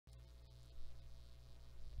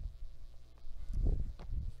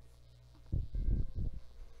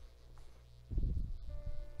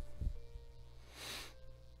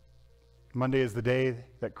Monday is the day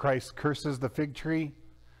that Christ curses the fig tree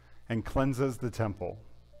and cleanses the temple.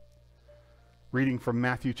 Reading from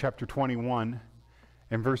Matthew chapter 21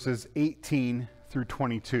 and verses 18 through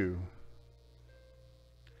 22.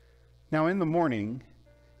 Now in the morning,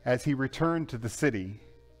 as he returned to the city,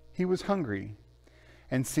 he was hungry,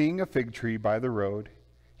 and seeing a fig tree by the road,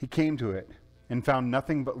 he came to it and found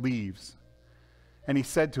nothing but leaves. And he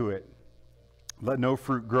said to it, "Let no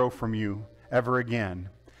fruit grow from you ever again."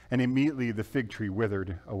 And immediately the fig tree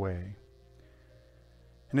withered away.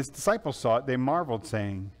 And his disciples saw it, they marveled,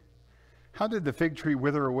 saying, "How did the fig tree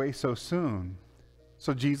wither away so soon?"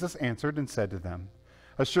 So Jesus answered and said to them,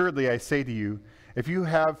 "Assuredly I say to you, if you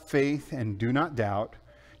have faith and do not doubt,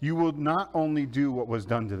 you will not only do what was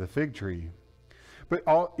done to the fig tree, but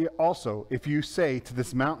also if you say to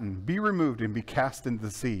this mountain, 'Be removed and be cast into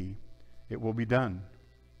the sea,' it will be done.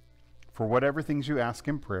 For whatever things you ask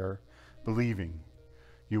in prayer, believing,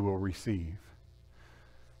 you will receive."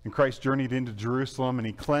 And Christ journeyed into Jerusalem and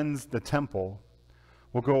he cleansed the temple.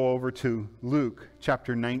 We'll go over to Luke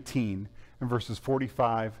chapter 19 and verses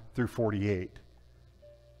 45 through 48.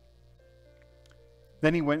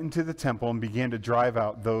 Then he went into the temple and began to drive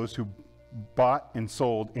out those who bought and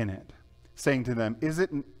sold in it, saying to them, "Is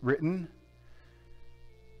it written?"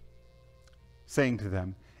 Saying to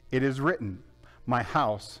them, "It is written, my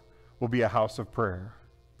house will be a house of prayer,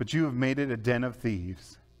 but you have made it a den of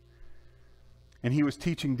thieves." And he was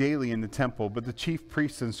teaching daily in the temple, but the chief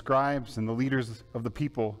priests and scribes and the leaders of the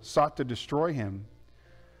people sought to destroy him,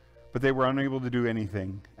 but they were unable to do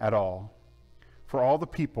anything at all, for all the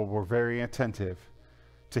people were very attentive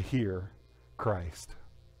to hear Christ.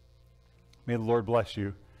 May the Lord bless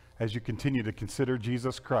you as you continue to consider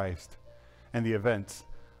Jesus Christ and the events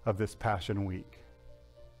of this Passion Week.